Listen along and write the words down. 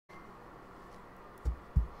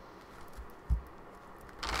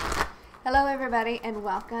Hello everybody and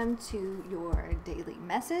welcome to your daily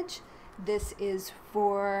message. This is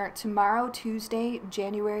for tomorrow, Tuesday,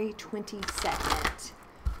 January 22nd,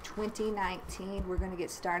 2019. We're going to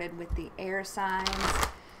get started with the air signs,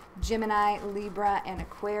 Gemini, Libra, and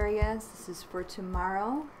Aquarius. This is for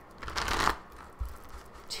tomorrow,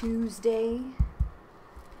 Tuesday,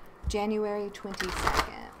 January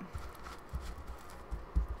 22nd.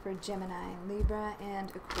 For Gemini, Libra,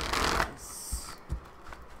 and Aquarius.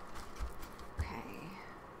 Okay.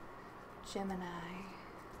 Gemini,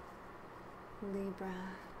 Libra,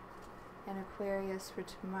 and Aquarius for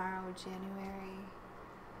tomorrow, January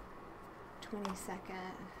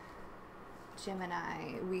 22nd.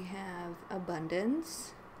 Gemini, we have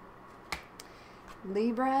abundance.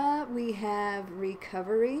 Libra, we have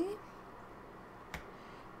recovery.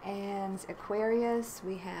 And Aquarius,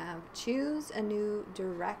 we have choose a new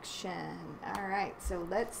direction. All right, so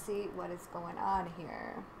let's see what is going on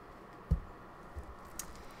here.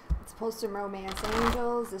 Let's pull some romance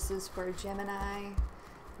angels. This is for Gemini,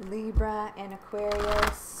 Libra, and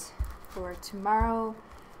Aquarius for tomorrow,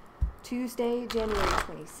 Tuesday, January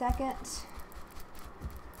 22nd.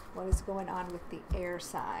 What is going on with the air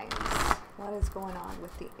signs? What is going on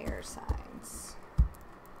with the air signs?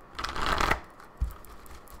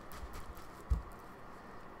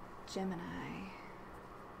 Gemini,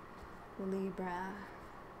 Libra,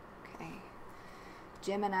 okay.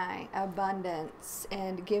 Gemini, abundance,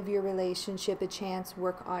 and give your relationship a chance,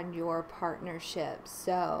 work on your partnership.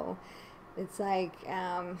 So it's like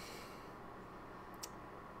a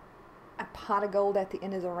pot of gold at the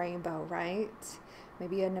end of the rainbow, right?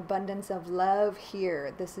 Maybe an abundance of love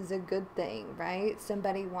here. This is a good thing, right?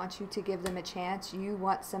 Somebody wants you to give them a chance. You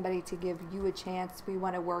want somebody to give you a chance. We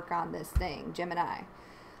want to work on this thing, Gemini.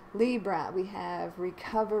 Libra, we have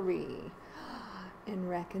recovery and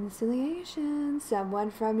reconciliation.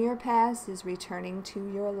 Someone from your past is returning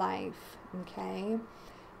to your life, okay?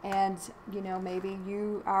 And, you know, maybe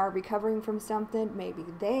you are recovering from something. Maybe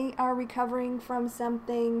they are recovering from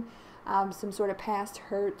something, some sort of past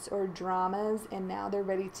hurts or dramas, and now they're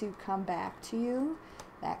ready to come back to you.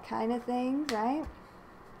 That kind of thing, right?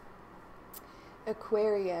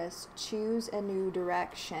 Aquarius, choose a new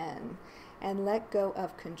direction and let go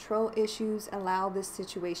of control issues. Allow this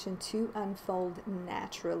situation to unfold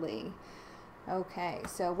naturally. Okay,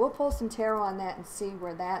 so we'll pull some tarot on that and see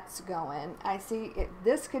where that's going. I see it,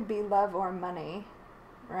 this could be love or money,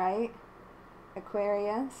 right?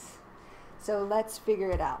 Aquarius. So let's figure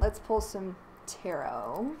it out. Let's pull some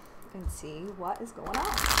tarot and see what is going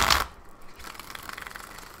on.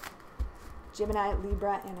 Gemini,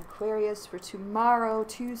 Libra, and Aquarius for tomorrow,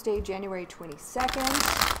 Tuesday, January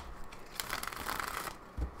 22nd.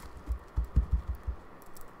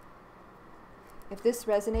 If this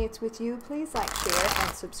resonates with you, please like, share,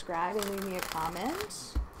 and subscribe, and leave me a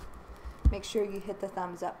comment. Make sure you hit the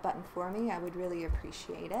thumbs up button for me. I would really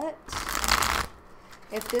appreciate it.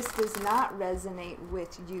 If this does not resonate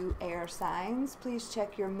with you, air signs, please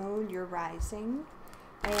check your moon, your rising,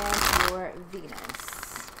 and your Venus.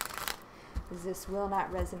 This will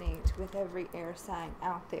not resonate with every air sign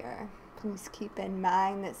out there. Please keep in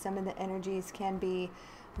mind that some of the energies can be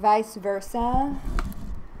vice versa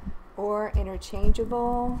or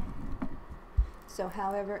interchangeable. So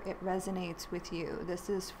however it resonates with you. This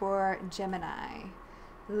is for Gemini,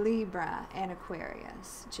 Libra, and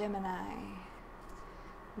Aquarius. Gemini,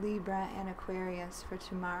 Libra, and Aquarius for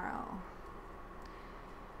tomorrow,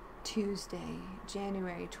 Tuesday,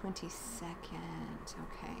 January 22nd.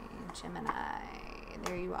 Okay, Gemini,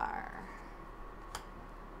 there you are.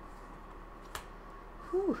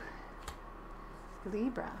 Whew.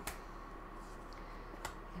 Libra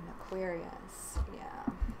and Aquarius, yeah.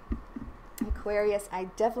 Aquarius, I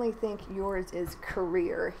definitely think yours is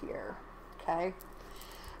career here, okay?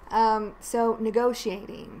 So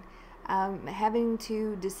negotiating, having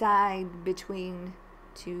to decide between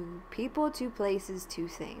two people, two places, two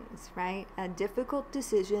things, right? A difficult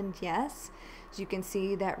decision, yes. As you can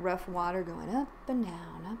see that rough water going up and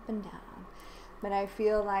down, up and down. But I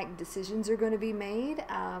feel like decisions are going to be made,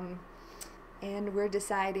 and we're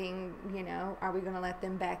deciding, you know, are we going to let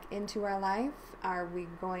them back into our life? Are we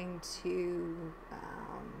going to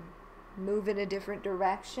move in a different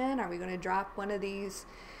direction? Are we going to drop one of these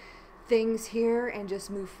things here and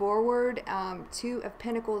just move forward? Two of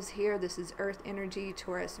Pentacles here. This is Earth energy,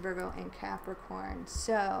 Taurus, Virgo, and Capricorn.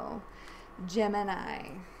 So,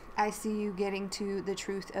 Gemini, I see you getting to the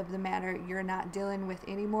truth of the matter. You're not dealing with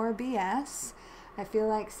any more BS. I feel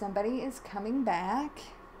like somebody is coming back.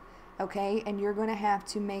 Okay, and you're going to have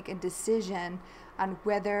to make a decision on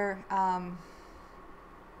whether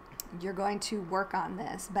You're going to work on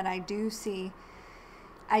this, but I do see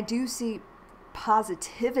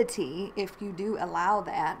positivity if you do allow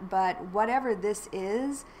that. But whatever this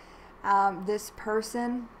is, this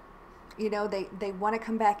person, you know, they want to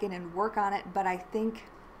come back in and work on it, but I think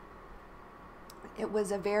it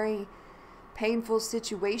was a very painful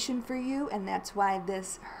situation for you, and that's why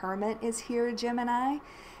this Hermit is here, Gemini.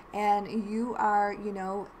 And you are, you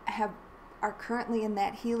know, are currently in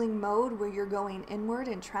that healing mode where you're going inward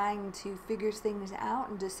and trying to figure things out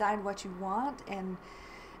and decide what you want, and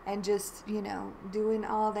just, you know, doing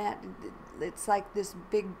all that. It's like this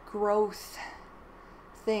big growth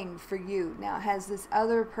thing for you. Now, has this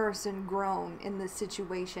other person grown in this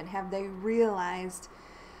situation? Have they realized,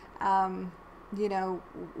 you know,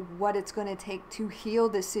 what it's going to take to heal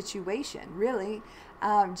this situation? Really,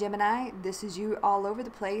 Gemini, this is you all over the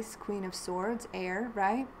place. Queen of Swords, air,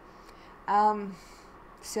 right?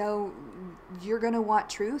 So you're going to want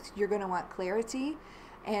truth. You're going to want clarity.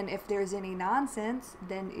 And if there's any nonsense,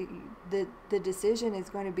 then the decision is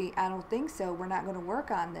going to be, I don't think so. We're not going to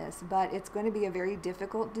work on this. But it's going to be a very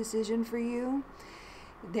difficult decision for you.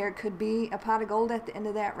 There could be a pot of gold at the end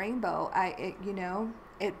of that rainbow.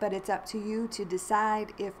 But it's up to you to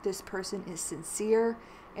decide if this person is sincere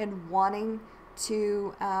and wanting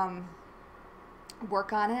to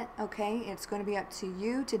work on it. Okay, it's going to be up to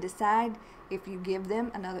you to decide if you give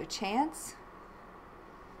them another chance.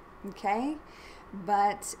 Okay.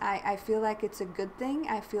 But I feel like it's a good thing.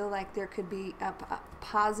 I feel like there could be a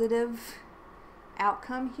positive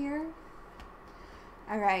outcome here.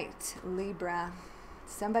 All right, Libra.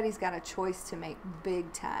 Somebody's got a choice to make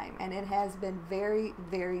big time, and it has been very,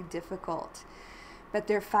 very difficult. But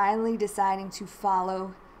they're finally deciding to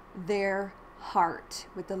follow their heart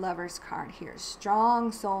with the Lover's card here.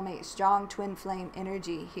 Strong soulmate, strong twin flame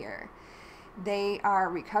energy here. They are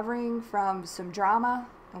recovering from some drama.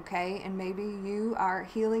 Okay, and maybe you are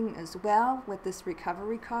healing as well with this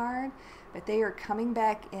recovery card, but they are coming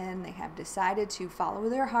back in. They have decided to follow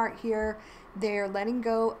their heart here. They're letting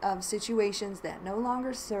go of situations that no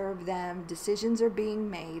longer serve them. Decisions are being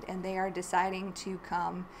made, and they are deciding to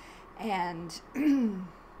come and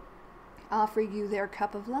offer you their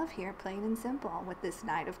cup of love here, plain and simple, with this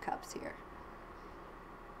Knight of Cups here.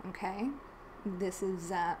 Okay. This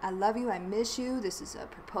is, I love you, I miss you. This is a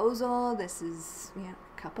proposal. This is, you know,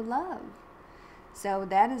 cup of love. So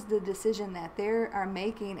that is the decision that they are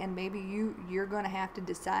making, and maybe you're going to have to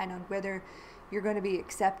decide on whether you're going to be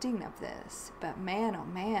accepting of this. But man, oh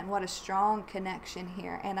man, what a strong connection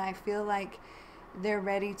here. And I feel like they're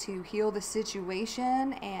ready to heal the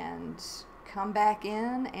situation and come back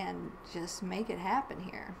in and just make it happen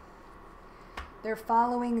here. They're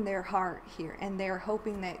following their heart here, and they're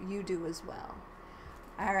hoping that you do as well.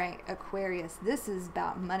 All right, Aquarius, this is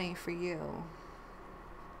about money for you.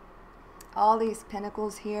 All these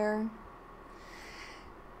pentacles here.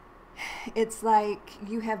 It's like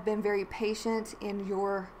you have been very patient in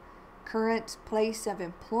your current place of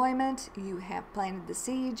employment. You have planted the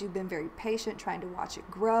seeds. You've been very patient trying to watch it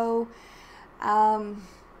grow.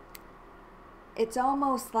 It's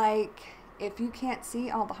almost like, if you can't see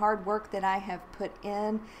all the hard work that I have put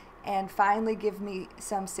in and finally give me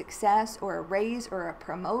some success or a raise or a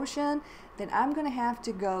promotion, then I'm going to have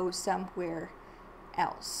to go somewhere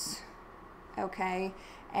else. Okay?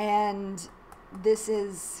 And this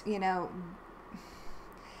is, you know,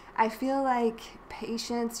 I feel like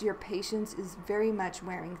your patience is very much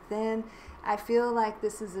wearing thin. I feel like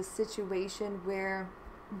this is a situation where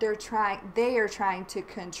they are trying to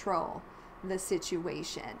control the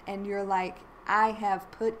situation, and you're like, I have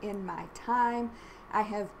put in my time, I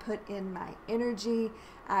have put in my energy,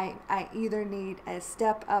 I either need a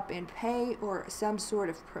step up in pay or some sort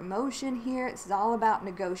of promotion here. It's all about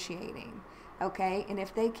negotiating. Okay, and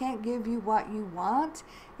if they can't give you what you want,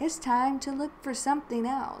 it's time to look for something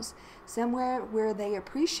else, somewhere where they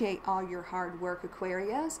appreciate all your hard work,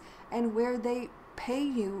 Aquarius, and where they pay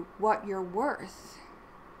you what you're worth.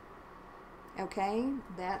 Okay,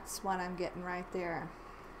 that's what I'm getting right there.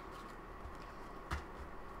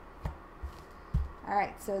 All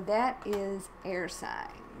right, so that is air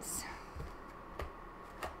signs.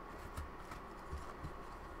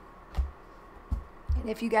 And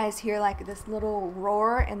if you guys hear like this little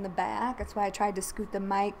roar in the back, that's why I tried to scoot the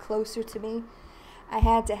mic closer to me. I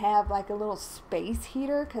had to have like a little space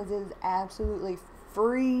heater because it is absolutely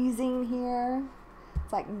freezing here.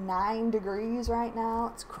 It's like 9 degrees right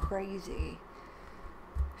now. It's crazy.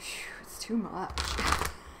 Whew, it's too much.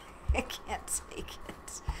 I can't take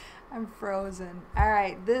it. I'm frozen. All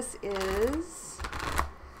right, this is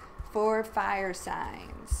for fire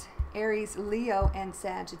signs. Aries, Leo, and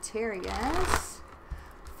Sagittarius.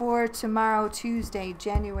 for tomorrow, Tuesday,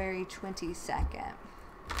 January 22nd.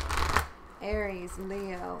 Aries,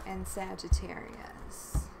 Leo, and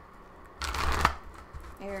Sagittarius.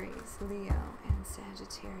 Aries, Leo, and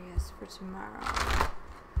Sagittarius for tomorrow,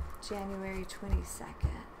 January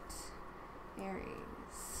 22nd.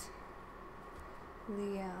 Aries,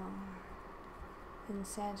 Leo, and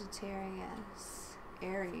Sagittarius.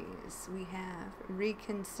 Aries, we have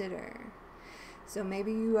reconsider. So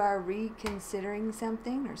maybe you are reconsidering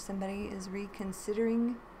something, or somebody is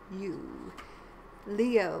reconsidering you.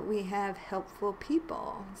 Leo, we have helpful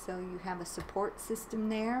people. So you have a support system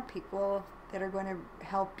there, people that are going to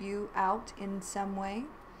help you out in some way.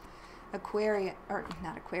 Aquarius, or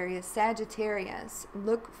not Aquarius, Sagittarius,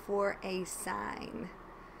 look for a sign.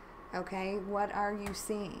 Okay, what are you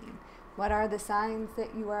seeing? What are the signs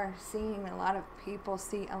that you are seeing? A lot of people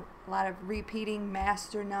see a lot of repeating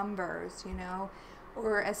master numbers, you know,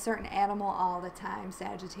 or a certain animal all the time,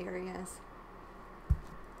 Sagittarius.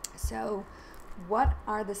 So what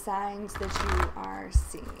are the signs that you are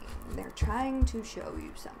seeing? They're trying to show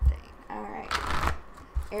you something. All right.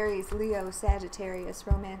 Aries, Leo, Sagittarius,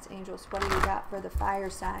 romance angels, what do you got for the fire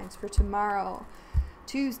signs for tomorrow,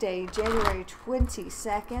 Tuesday, January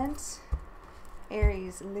 22nd?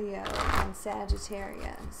 Aries, Leo, and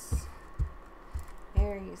Sagittarius.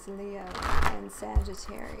 Aries, Leo, and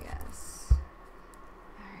Sagittarius.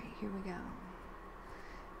 All right, here we go.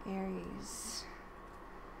 Aries.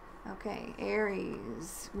 Okay,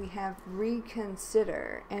 Aries, we have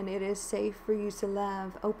reconsider, and it is safe for you to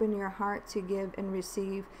love. Open your heart to give and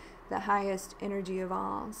receive the highest energy of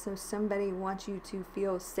all. So somebody wants you to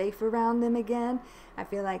feel safe around them again. I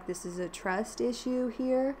feel like this is a trust issue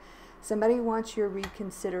here. Somebody wants your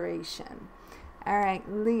reconsideration. All right,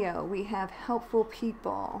 Leo, we have helpful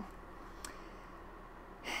people,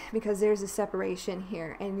 because there's a separation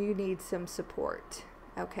here and you need some support.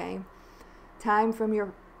 Okay, time from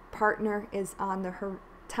your partner is on the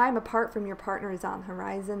time apart from your partner is on the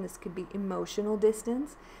horizon. This could be emotional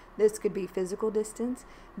distance. This could be physical distance.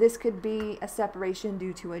 This could be a separation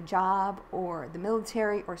due to a job or the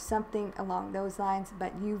military or something along those lines,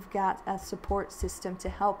 but you've got a support system to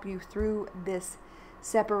help you through this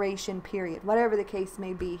separation period, whatever the case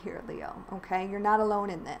may be here, Leo. Okay, you're not alone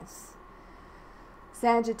in this.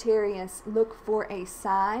 Sagittarius, look for a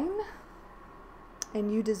sign,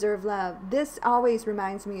 and you deserve love. This always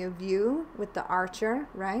reminds me of you with the archer,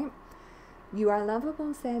 right? You are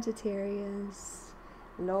lovable, Sagittarius.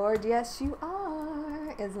 Lord, yes, you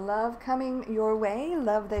are. Is love coming your way?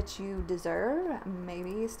 Love that you deserve?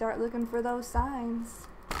 Maybe start looking for those signs.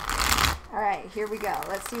 All right, here we go.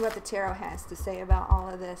 Let's see what the tarot has to say about all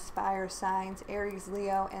of this. Fire signs, Aries,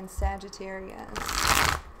 Leo, and Sagittarius.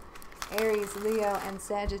 Aries, Leo, and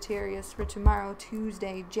Sagittarius for tomorrow,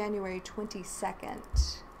 Tuesday, January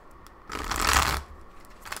 22nd.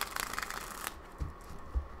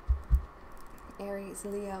 Aries,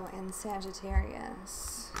 Leo, and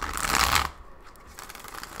Sagittarius.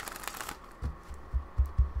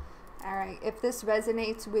 All right, if this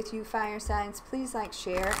resonates with you, fire signs, please like,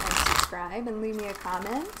 share, and subscribe, and leave me a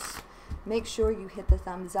comment. Make sure you hit the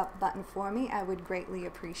thumbs up button for me. I would greatly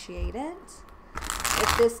appreciate it.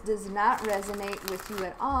 If this does not resonate with you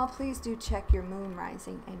at all, please do check your moon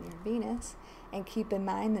rising and your Venus, and keep in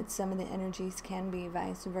mind that some of the energies can be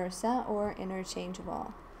vice versa or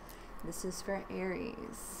interchangeable. This is for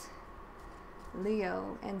Aries,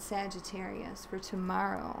 Leo, and Sagittarius for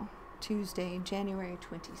tomorrow, Tuesday, January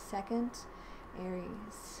 22nd.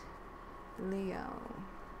 Aries, Leo,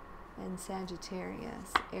 and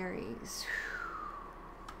Sagittarius. Aries.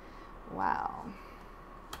 Wow.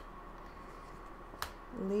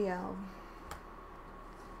 Leo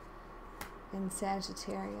and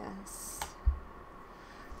Sagittarius.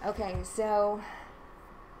 Okay, so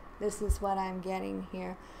this is what I'm getting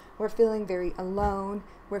here. We're feeling very alone.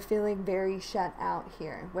 We're feeling very shut out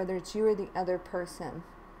here, whether it's you or the other person.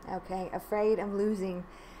 Okay, afraid of losing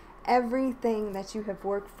everything that you have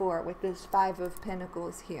worked for with this Five of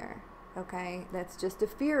Pentacles here. Okay, that's just a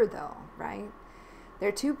fear though, right? There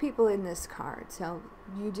are two people in this card, so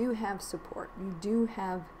you do have support. You do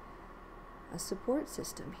have a support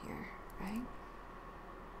system here, right?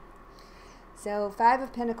 So Five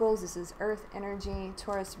of Pentacles, this is Earth energy,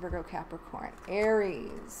 Taurus, Virgo, Capricorn.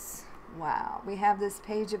 Aries, wow. We have this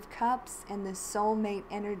Page of Cups and this soulmate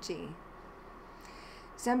energy.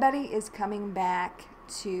 Somebody is coming back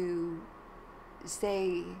to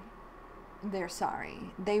say they're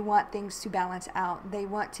sorry. They want things to balance out. They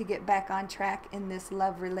want to get back on track in this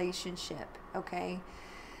love relationship, okay?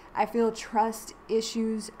 I feel trust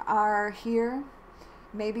issues are here.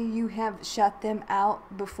 Maybe you have shut them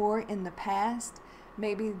out before in the past,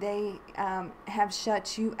 Maybe they have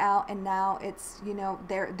shut you out, and now it's, you know,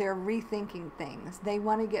 they're rethinking things. They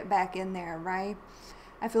want to get back in there, right?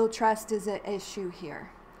 I feel trust is an issue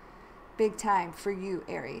here. Big time for you,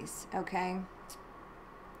 Aries, okay?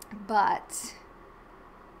 But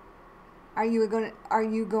are you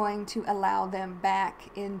going to allow them back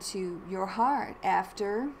into your heart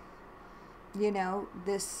after, you know,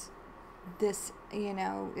 this, you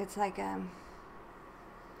know, it's like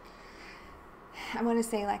I want to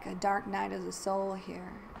say like a dark night of the soul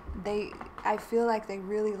here. I feel like they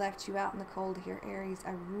really left you out in the cold here, Aries.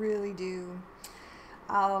 I really do.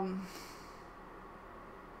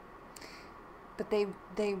 But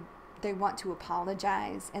they want to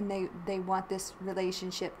apologize, and they want this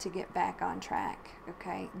relationship to get back on track,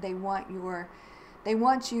 okay? They want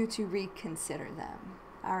you to reconsider them,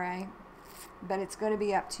 all right? But it's going to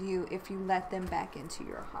be up to you if you let them back into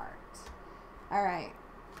your heart. All right,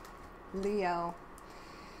 Leo.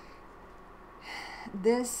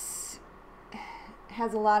 This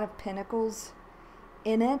has a lot of pentacles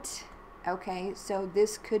in it, okay? So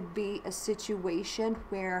this could be a situation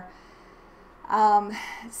where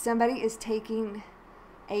somebody is taking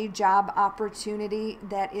a job opportunity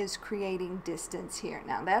that is creating distance here.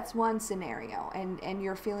 Now that's one scenario, and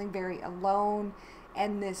you're feeling very alone,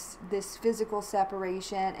 and this physical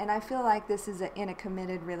separation, and I feel like this is in a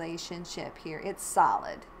committed relationship here. It's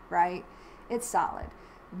solid, right? It's solid,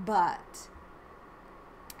 but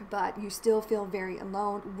you still feel very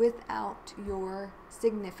alone without your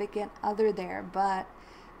significant other there, but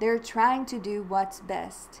they're trying to do what's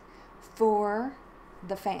best for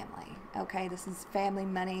the family, okay? This is family,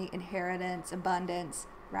 money, inheritance, abundance,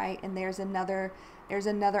 right? And there's another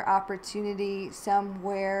opportunity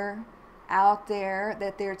somewhere out there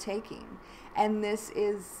that they're taking, and this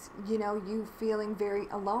is, you know, you feeling very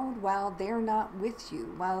alone while they're not with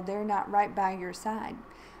you, while they're not right by your side.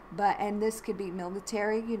 And this could be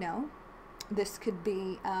military, you know, this could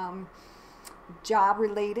be job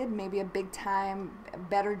related, maybe a big time,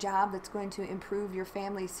 better job that's going to improve your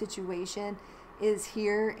family situation is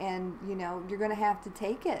here, and you know, you're going to have to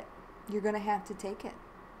take it. You're going to have to take it.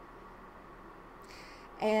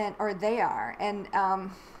 Or they are.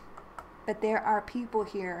 But there are people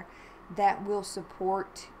here that will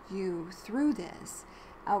support you through this.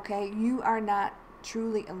 Okay, you are not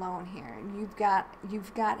truly alone here. You've got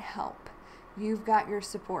help. You've got your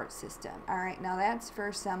support system. All right, now that's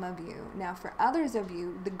for some of you. Now for others of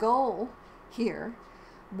you, the goal here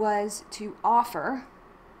was to offer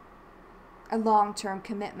a long-term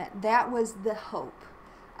commitment. That was the hope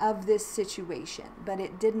of this situation, but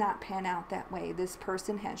it did not pan out that way. This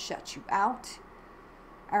person has shut you out.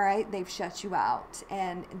 All right, they've shut you out,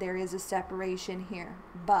 and there is a separation here.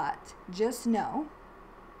 But just know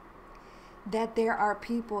that there are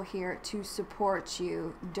people here to support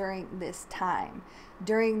you during this time,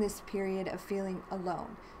 during this period of feeling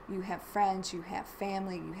alone. You have friends, you have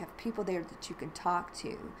family, you have people there that you can talk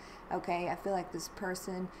to. Okay, I feel like this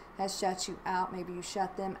person has shut you out. Maybe you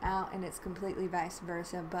shut them out, and it's completely vice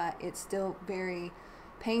versa, but it's still very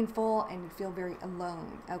painful and you feel very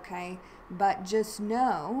alone. Okay, but just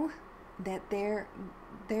know that there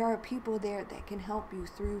are people there that can help you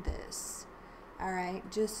through this. All right,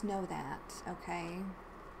 just know that. Okay,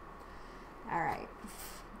 all right,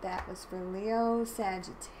 that was for Leo.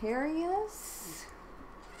 Sagittarius.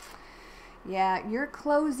 Yeah, you're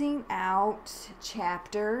closing out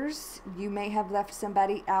chapters. You may have left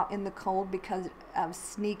somebody out in the cold because of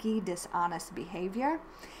sneaky, dishonest behavior.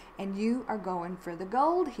 And you are going for the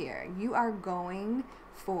gold here. You are going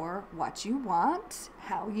for what you want,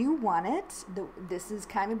 how you want it. This has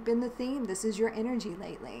kind of been the theme. This is your energy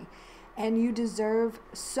lately. And you deserve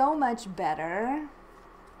so much better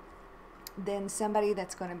than somebody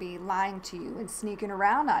that's going to be lying to you and sneaking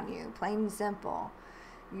around on you, plain and simple.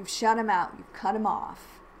 You've shut them out. You've cut them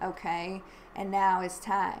off, okay? And now it's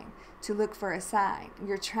time to look for a sign.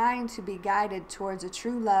 You're trying to be guided towards a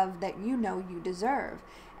true love that you know you deserve.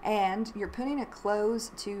 And you're putting a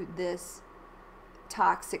close to this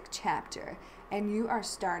toxic chapter. And you are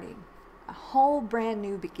starting a whole brand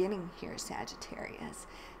new beginning here, Sagittarius.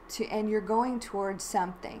 And you're going towards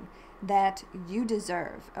something that you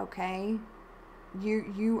deserve, okay?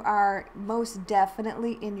 You are most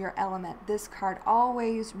definitely in your element. This card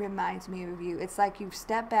always reminds me of you. It's like you've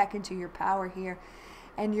stepped back into your power here,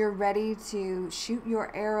 and you're ready to shoot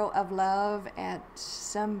your arrow of love at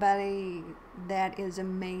somebody that is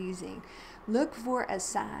amazing. Look for a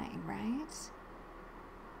sign, right?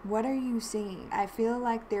 What are you seeing? I feel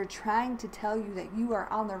like they're trying to tell you that you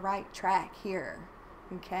are on the right track here,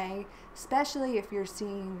 okay? Especially if you're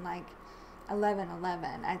seeing like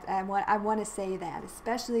 1111. I want to say that,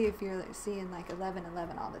 especially if you're seeing like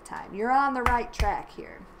 1111 all the time. You're on the right track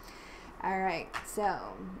here. All right, so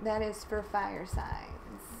that is for fire signs.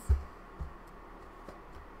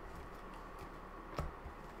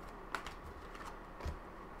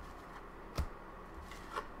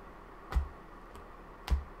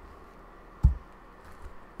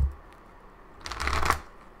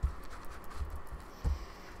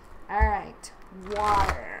 All right,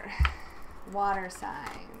 water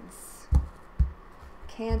signs.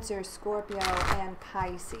 Cancer, Scorpio, and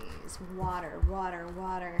Pisces. Water.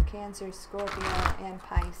 Cancer, Scorpio, and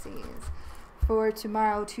Pisces. For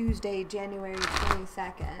tomorrow, Tuesday, January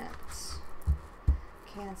 22nd.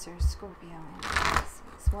 Cancer, Scorpio, and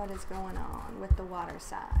Pisces. What is going on with the water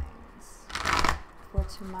signs for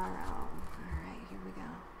tomorrow? All right, here we go.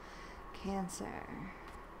 Cancer,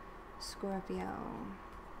 Scorpio,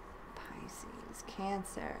 Pisces.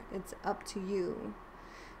 Cancer, it's up to you.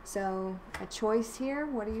 So a choice here.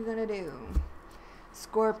 What are you going to do?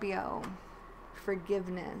 Scorpio,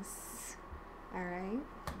 forgiveness. All right,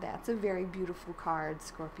 that's a very beautiful card,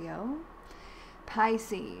 Scorpio.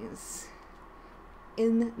 Pisces,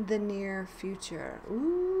 in the near future.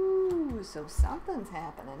 Ooh, so something's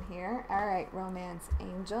happening here. All right, romance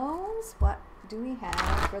angels. What do we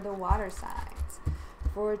have for the water signs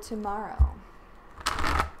for tomorrow?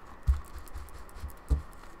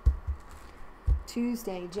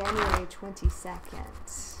 Tuesday, January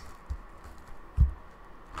 22nd.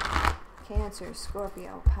 Cancer,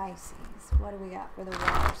 Scorpio, Pisces. What do we got for the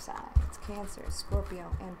water signs? Cancer,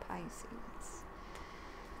 Scorpio, and Pisces.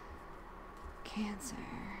 Cancer,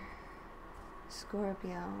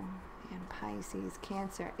 Scorpio, and Pisces.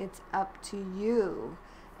 Cancer, it's up to you.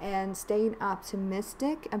 And staying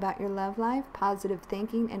optimistic about your love life, positive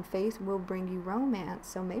thinking, and faith will bring you romance.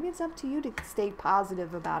 So maybe it's up to you to stay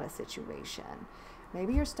positive about a situation.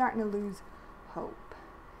 Maybe you're starting to lose hope.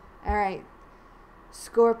 All right,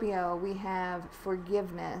 Scorpio, we have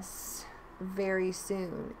forgiveness very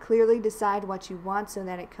soon. Clearly decide what you want so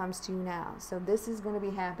that it comes to you now. So this is going to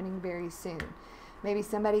be happening very soon. Maybe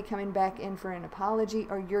somebody coming back in for an apology,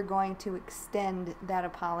 or you're going to extend that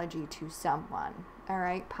apology to someone. All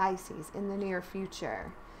right, Pisces, in the near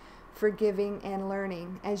future. Forgiving and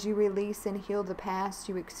learning. As you release and heal the past,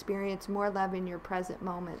 you experience more love in your present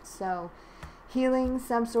moment. So healing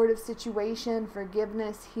some sort of situation,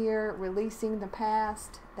 forgiveness here, releasing the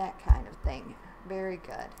past, that kind of thing. Very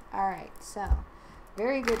good. All right, so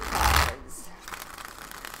very good cards.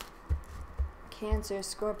 Cancer,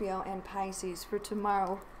 Scorpio, and Pisces for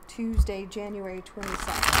tomorrow, Tuesday, January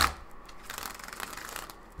 22nd.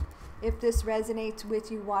 If this resonates with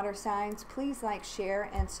you, water signs, please like, share,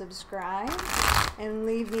 and subscribe. And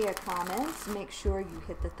leave me a comment. Make sure you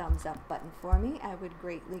hit the thumbs up button for me. I would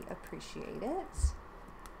greatly appreciate it.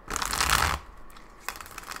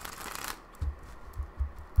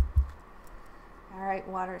 All right,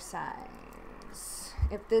 water signs.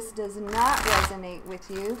 If this does not resonate with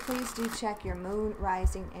you, please do check your moon,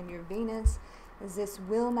 rising, and your Venus, as this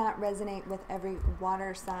will not resonate with every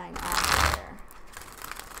water sign out there.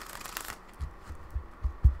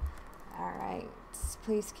 All right.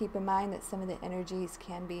 Please keep in mind that some of the energies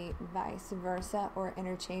can be vice versa or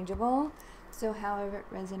interchangeable. So however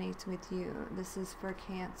it resonates with you. This is for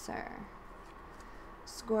Cancer,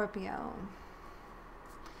 Scorpio,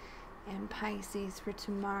 and Pisces for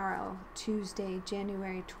tomorrow, Tuesday,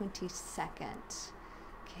 January 22nd.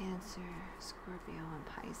 Cancer, Scorpio, and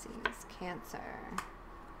Pisces. Cancer,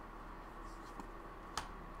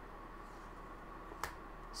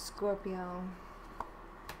 Scorpio,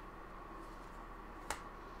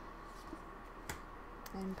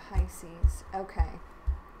 and Pisces. Okay,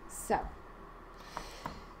 so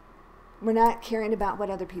we're not caring about what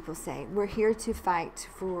other people say. We're here to fight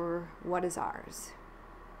for what is ours.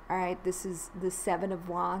 All right, this is the Seven of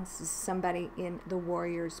Wands. This is somebody in the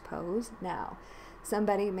warrior's pose. Now,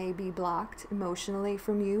 somebody may be blocked emotionally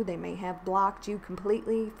from you. They may have blocked you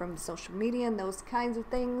completely from social media and those kinds of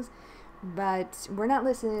things. But we're not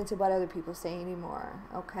listening to what other people say anymore,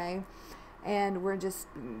 okay? And we're just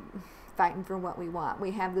fighting for what we want.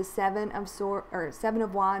 We have the Seven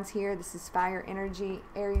of Wands here. This is fire energy,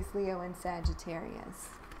 Aries, Leo, and Sagittarius.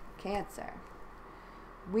 Cancer.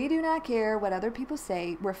 We do not care what other people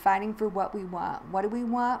say. We're fighting for what we want. What do we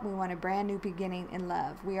want? We want a brand new beginning in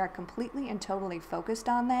love. We are completely and totally focused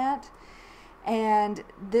on that. And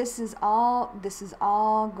this is all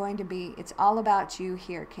going to be, it's all about you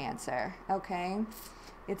here, Cancer, okay?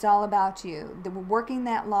 It's all about you. We're working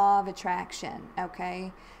that law of attraction,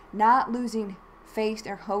 okay? Not losing faith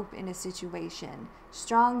or hope in a situation.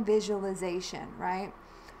 Strong visualization, right?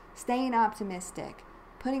 staying optimistic,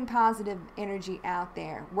 putting positive energy out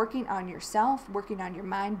there, working on yourself, working on your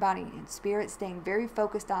mind, body, and spirit, staying very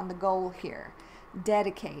focused on the goal here,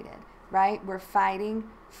 dedicated, right? We're fighting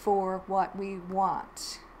for what we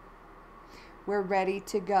want. We're ready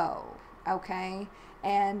to go, okay?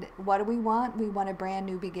 And what do we want? We want a brand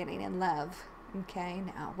new beginning in love, okay?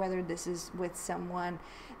 Now, whether this is with someone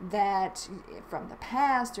that from the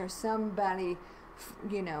past or somebody,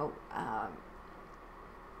 you know,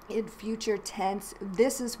 in future tense,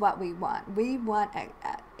 this is what we want. We want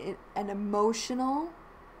an emotional,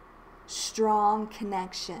 strong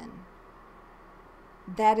connection.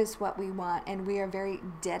 That is what we want, and we are very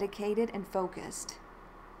dedicated and focused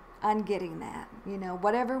on getting that. You know,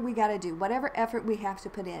 whatever we got to do, whatever effort we have to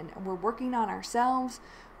put in, we're working on ourselves,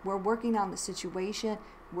 we're working on the situation,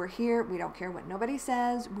 we're here, we don't care what nobody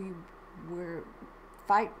says, we're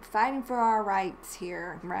fighting for our rights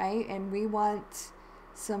here, right? And we want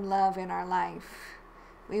some love in our life.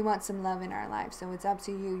 We want some love in our life. So it's up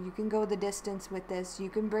to you. You can go the distance with this. You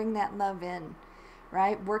can bring that love in,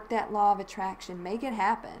 right? Work that law of attraction. Make it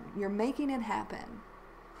happen. You're making it happen.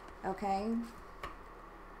 Okay?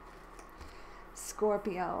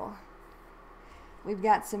 Scorpio. We've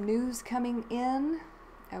got some news coming in.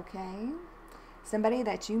 Okay? Somebody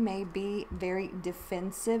that you may be very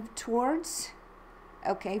defensive towards.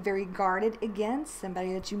 Okay, very guarded against,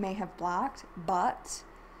 somebody that you may have blocked, but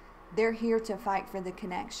they're here to fight for the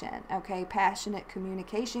connection. Okay, passionate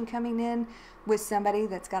communication coming in with somebody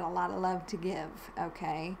that's got a lot of love to give.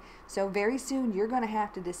 Okay, so very soon you're going to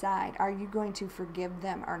have to decide, are you going to forgive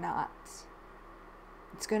them or not?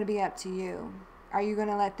 It's going to be up to you. Are you going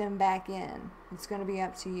to let them back in? It's going to be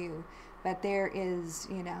up to you. But there is,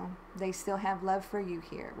 you know, they still have love for you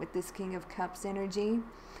here with this King of Cups energy.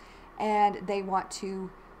 And they want to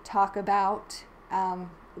talk about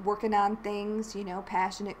working on things, you know,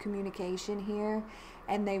 passionate communication here.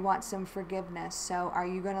 And they want some forgiveness. So are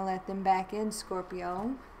you going to let them back in,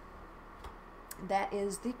 Scorpio? That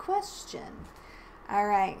is the question. All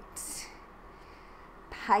right.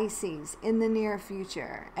 Pisces, in the near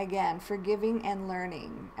future. Again, forgiving and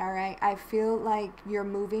learning. All right. I feel like you're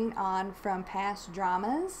moving on from past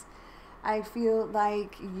dramas. I feel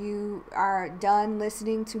like you are done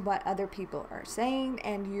listening to what other people are saying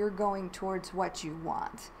and you're going towards what you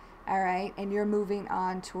want, all right? And you're moving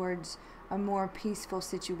on towards a more peaceful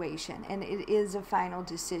situation. And it is a final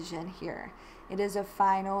decision here. It is a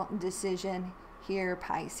final decision here,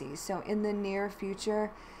 Pisces. So in the near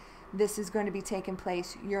future, this is going to be taking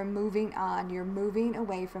place. You're moving on. You're moving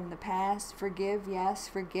away from the past. Forgive, yes.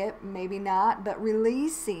 Forget, maybe not. But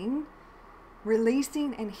releasing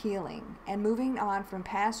and healing and moving on from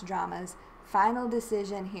past dramas. Final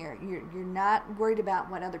decision here. You're not worried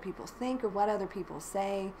about what other people think or what other people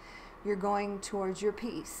say. You're going towards your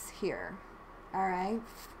peace here. All right.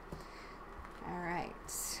 All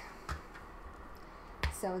right.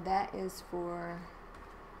 So that is for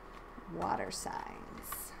water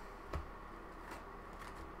signs.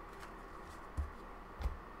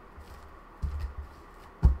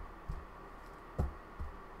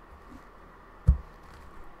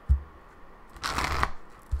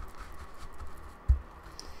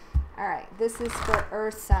 All right, this is for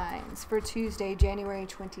earth signs for Tuesday, January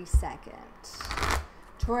 22nd.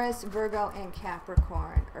 Taurus, Virgo, and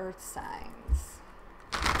Capricorn, earth signs.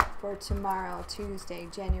 For tomorrow, Tuesday,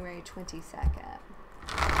 January 22nd.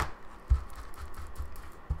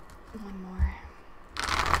 One more.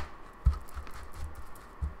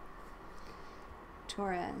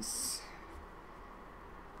 Taurus,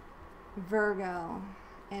 Virgo,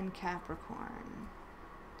 and Capricorn.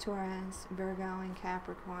 Taurus, Virgo, and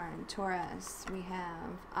Capricorn. Taurus, we have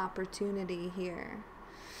opportunity here.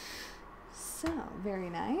 So, very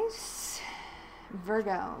nice.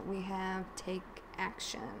 Virgo, we have take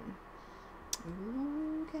action.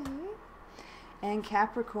 Okay. And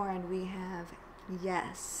Capricorn, we have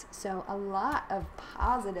yes. So, a lot of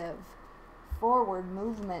positive forward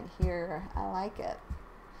movement here. I like it.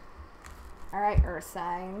 All right, earth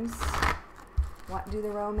signs. What do the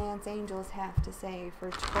romance angels have to say for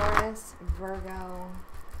Taurus, Virgo,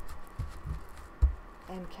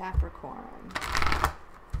 and Capricorn?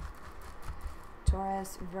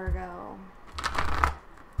 Taurus, Virgo,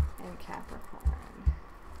 and Capricorn.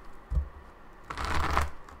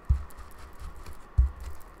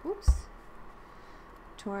 Oops.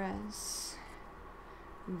 Taurus,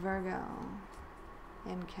 Virgo,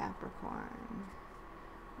 and Capricorn.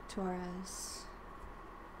 Taurus,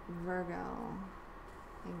 Virgo,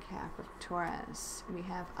 and Capricorn. Taurus, we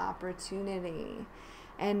have opportunity,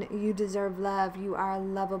 and you deserve love. You are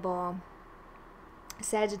lovable.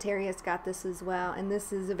 Sagittarius got this as well, and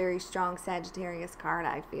this is a very strong Sagittarius card,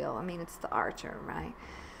 I feel. I mean, it's the Archer, right?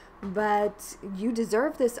 But you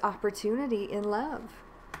deserve this opportunity in love,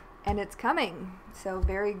 and it's coming, so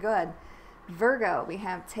very good. Virgo, we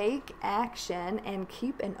have take action and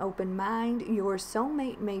keep an open mind. Your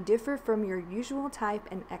soulmate may differ from your usual type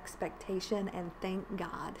and expectation, and thank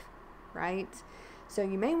God, right? So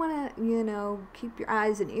you may want to, you know, keep your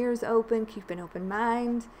eyes and ears open, keep an open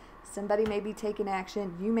mind. Somebody may be taking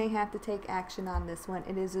action. You may have to take action on this one.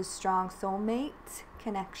 It is a strong soulmate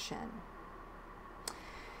connection.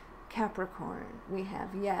 Capricorn, we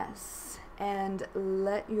have yes, and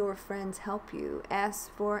let your friends help you.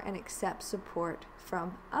 Ask for and accept support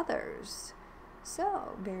from others.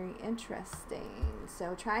 So, very interesting.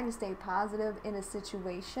 So, trying to stay positive in a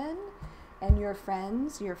situation, and your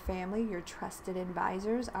friends, your family, your trusted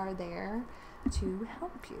advisors are there to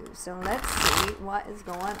help you. So, let's see what is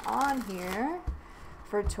going on here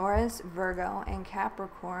for Taurus, Virgo, and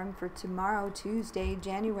Capricorn for tomorrow, Tuesday,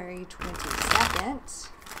 January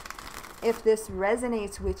 22nd. If this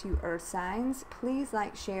resonates with you, Earth signs, please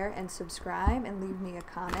like, share, and subscribe, and leave me a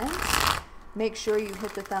comment. Make sure you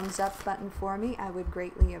hit the thumbs up button for me. I would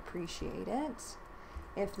greatly appreciate it.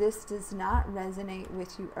 If this does not resonate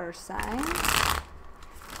with you, Earth signs,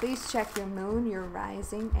 please check your moon, your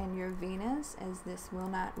rising, and your Venus, as this will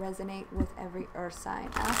not resonate with every Earth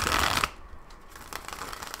sign out there.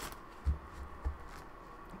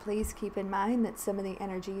 Please keep in mind that some of the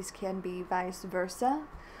energies can be vice versa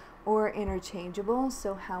or interchangeable,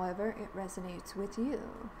 so however it resonates with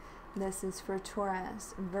you. This is for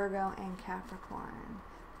Taurus, Virgo, and Capricorn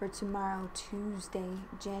for tomorrow, Tuesday,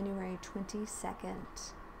 January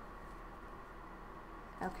 22nd.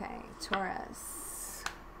 Okay, Taurus,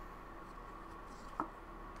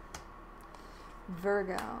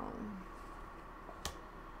 Virgo,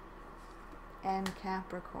 and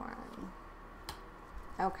Capricorn.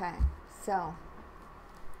 Okay, so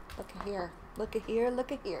look at here. Look at here,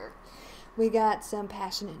 look at here. We got some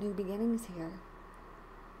passionate new beginnings here.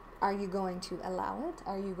 Are you going to allow it?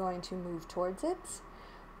 Are you going to move towards it?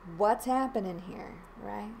 What's happening here,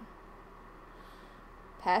 right?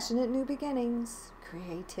 Passionate new beginnings,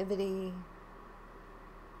 creativity,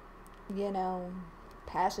 you know,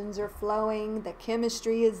 passions are flowing, the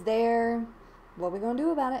chemistry is there. What are we going to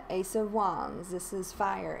do about it? Ace of Wands. This is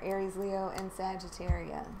fire, Aries, Leo, and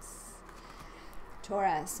Sagittarius.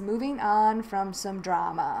 Taurus, moving on from some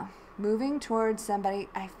drama, moving towards somebody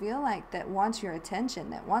I feel like that wants your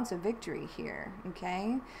attention, that wants a victory here,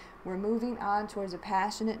 okay? We're moving on towards a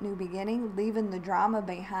passionate new beginning, leaving the drama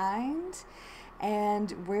behind,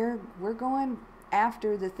 and we're going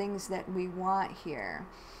after the things that we want here,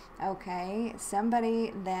 okay?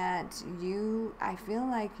 Somebody that I feel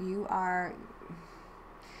like you are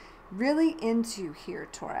really into here,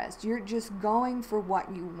 Taurus. You're just going for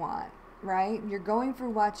what you want, right? You're going for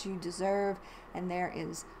what you deserve, and there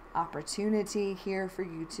is opportunity here for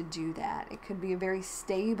you to do that. It could be a very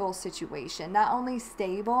stable situation. Not only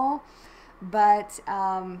stable, but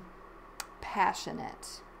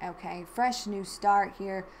passionate, okay? Fresh new start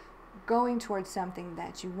here, going towards something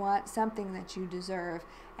that you want, something that you deserve,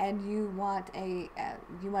 and you want a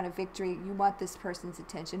victory. You want this person's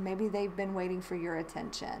attention. Maybe they've been waiting for your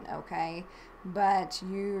attention, okay? But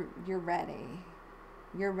you're ready.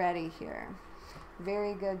 You're ready here.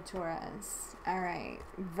 Very good, Taurus. All right,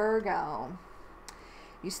 Virgo.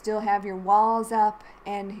 You still have your walls up,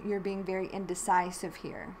 and you're being very indecisive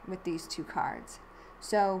here with these two cards.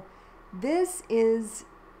 So this is,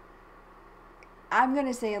 I'm going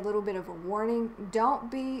to say, a little bit of a warning.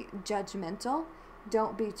 Don't be judgmental.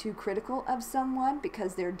 Don't be too critical of someone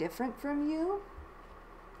because they're different from you.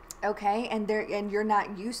 Okay? And you're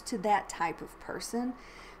not used to that type of person,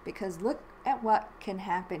 because look at what can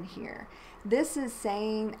happen here. This is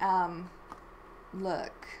saying,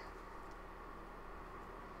 look,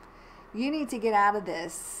 you need to get out of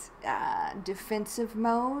this defensive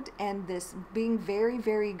mode and this being very,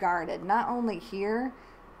 very guarded. Not only here,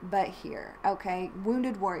 but here. Okay?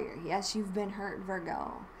 Wounded warrior. Yes, you've been hurt,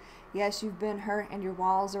 Virgo. Yes, you've been hurt and your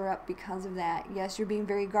walls are up because of that. Yes, you're being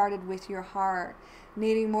very guarded with your heart,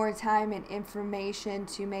 needing more time and information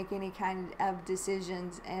to make any kind of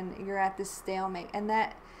decisions, and you're at this stalemate. And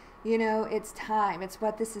that, you know, it's time. It's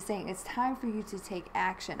what this is saying. It's time for you to take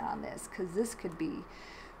action on this, because this could be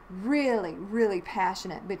really, really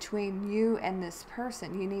passionate between you and this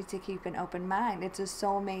person. You need to keep an open mind. It's a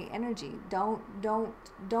soulmate energy. Don't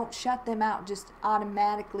shut them out. Just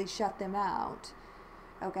automatically shut them out.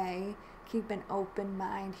 Okay? Keep an open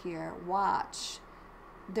mind here. Watch.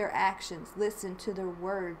 their actions, listen to their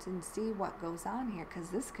words, and see what goes on here, because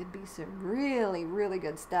this could be some really, really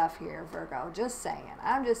good stuff here, Virgo. Just saying.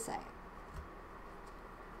 I'm just saying.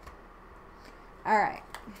 All right,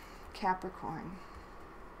 Capricorn.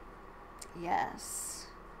 Yes.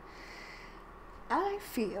 I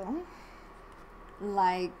feel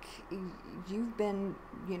like you've been,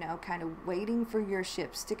 you know, kind of waiting for your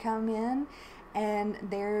ships to come in, and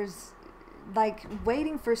there's like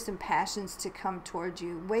waiting for some passions to come towards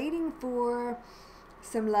you, waiting for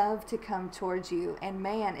some love to come towards you. And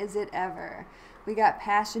man, is it ever. We got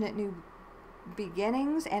passionate new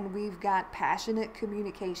beginnings, and we've got passionate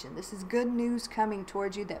communication. This is good news coming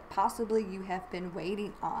towards you that possibly you have been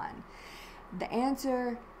waiting on. The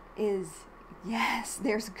answer is yes,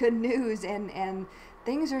 there's good news, and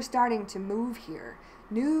things are starting to move here.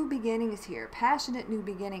 New beginnings here, passionate new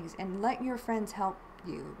beginnings, and let your friends help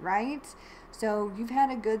you, right? So you've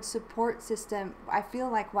had a good support system. I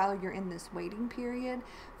feel like while you're in this waiting period,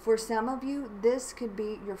 for some of you, this could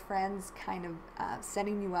be your friends kind of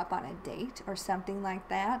setting you up on a date or something like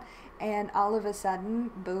that, and all of a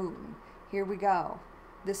sudden, boom, here we go.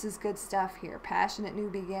 This is good stuff here. Passionate new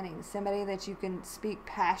beginnings. Somebody that you can speak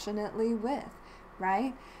passionately with,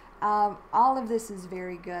 right? All of this is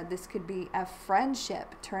very good. This could be a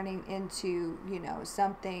friendship turning into, you know,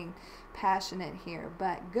 something passionate here.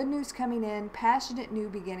 But good news coming in. Passionate new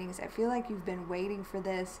beginnings. I feel like you've been waiting for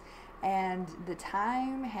this, and the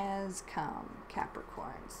time has come,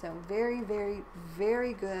 Capricorn. So very, very,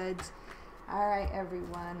 very good. All right,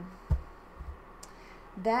 everyone.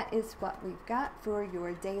 That is what we've got for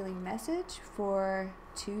your daily message for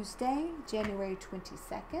Tuesday, January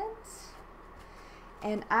 22nd.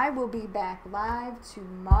 And I will be back live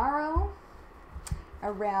tomorrow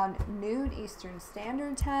around noon Eastern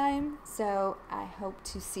Standard Time. So I hope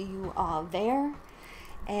to see you all there.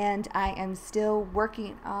 And I am still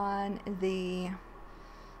working on the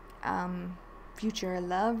future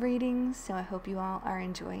love readings. So I hope you all are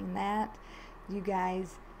enjoying that. You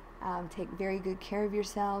guys take very good care of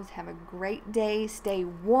yourselves. Have a great day. Stay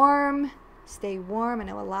warm. Stay warm. I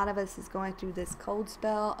know a lot of us is going through this cold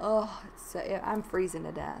spell. Oh, I'm freezing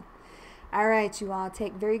to death. All right, you all.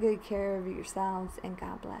 Take very good care of yourselves, and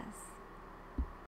God bless.